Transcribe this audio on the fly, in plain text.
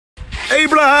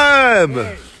Abraham!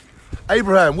 Hey.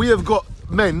 Abraham, we have got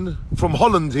men from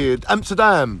Holland here,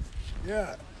 Amsterdam.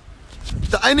 Yeah,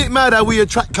 Ain't it mad how we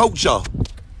attract culture?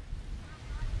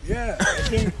 yeah. I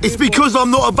think It's people- because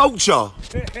I'm not a vulture.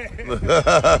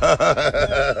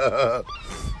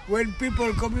 when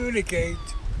people communicate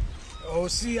or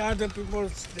see other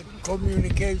people's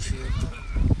communication,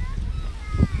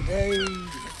 they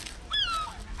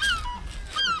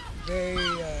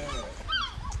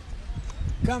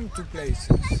come to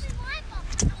places.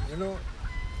 You know,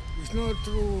 it's not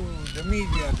through the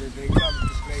media that they come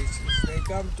to places. They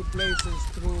come to places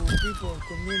through people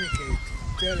communicating,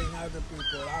 telling other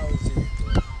people how's it,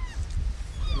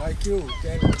 or like you,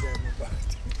 telling them about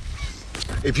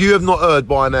it. If you have not heard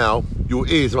by now, your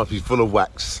ears must be full of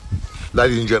wax.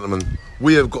 Ladies and gentlemen,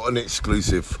 we have got an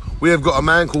exclusive. We have got a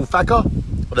man called Thacker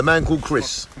and a man called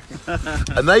Chris.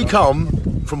 And they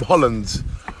come from Holland,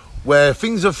 where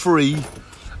things are free,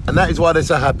 and that is why they're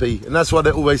so happy, and that's why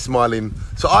they're always smiling.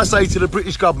 So I say to the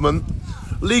British government,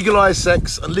 legalise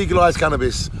sex and legalise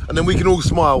cannabis, and then we can all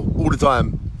smile all the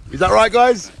time. Is that right,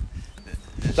 guys?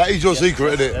 That is your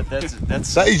secret, isn't it?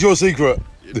 That is your secret.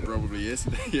 It probably is.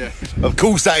 Yeah. Of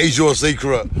course that is your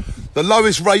secret. The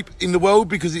lowest rape in the world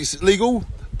because it's legal,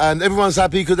 and everyone's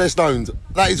happy because they're stoned.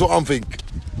 That is what I'm thinking.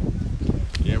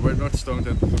 Yeah, we're not stoned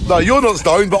at the moment. No, you're not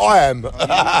stoned, but I am.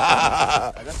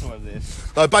 That's what it is.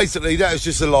 No, basically that is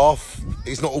just a laugh.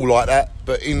 It's not all like that,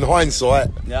 but in hindsight,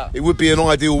 Yeah. it would be an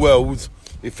ideal world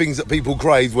if things that people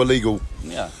crave were legal.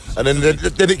 Yeah. And then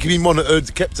it can be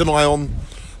monitored, kept an eye on,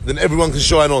 then everyone can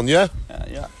shine on, yeah?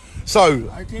 Yeah. So,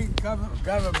 I think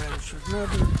government should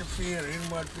not interfere in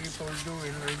what people are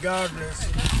doing, regardless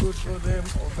if it's good for them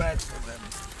or bad for them.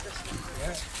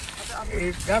 Yeah?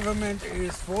 If government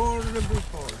is for the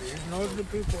people, it's not the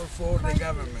people for the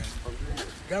government.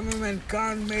 Government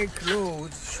can't make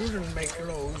laws, shouldn't make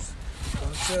laws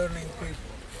concerning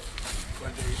people.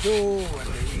 What they do, what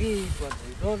they eat, what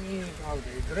they don't eat, how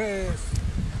they dress.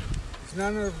 It's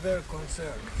none of their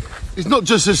concern. it's not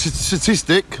just a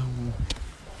statistic.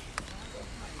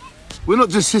 We're not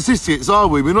just statistics, are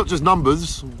we? We're not just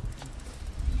numbers.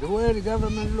 The way the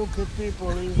government look at people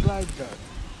is like that.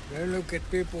 They look at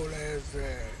people as,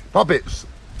 Puppets.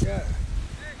 yeah,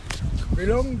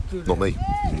 belong to them. Not me.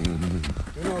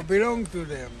 You know, belong to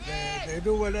them. They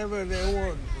do whatever they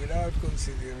want without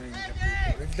considering the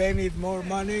people. If they need more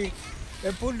money,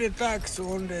 they put the tax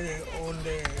on the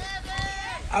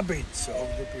habits of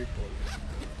the people.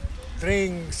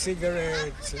 Drink,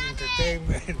 cigarettes,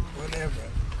 entertainment, whatever.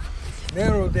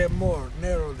 Narrow them more, you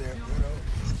know.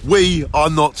 We are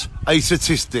not a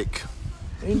statistic.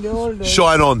 In the old days,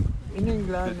 Shine on. in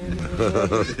England, in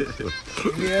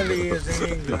the early years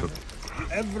in England,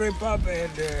 every pub had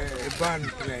a band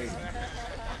playing.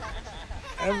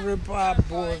 Every pub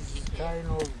was kind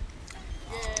of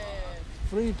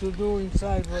free to do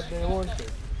inside what they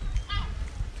wanted.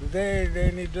 Today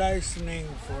they need licensing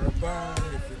for a band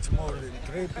if it's more than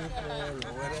 3 people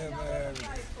or whatever.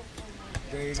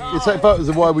 They need We'll take photos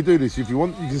of why we do this. If you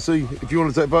want, you can see. If you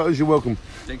want to take photos, you're welcome.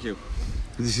 Thank you.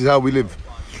 This is how we live.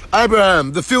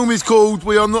 Abraham, the film is called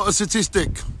We Are Not a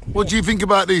Statistic. What do you think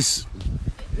about this?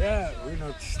 Yeah, we're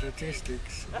not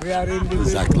statistics. We are individuals.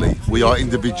 Exactly. We are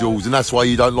individuals, and that's why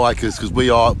you don't like us, because we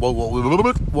are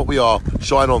what we are.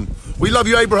 Shine on. We love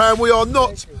you, Abraham. We are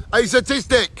not a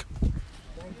statistic.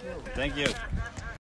 Thank you.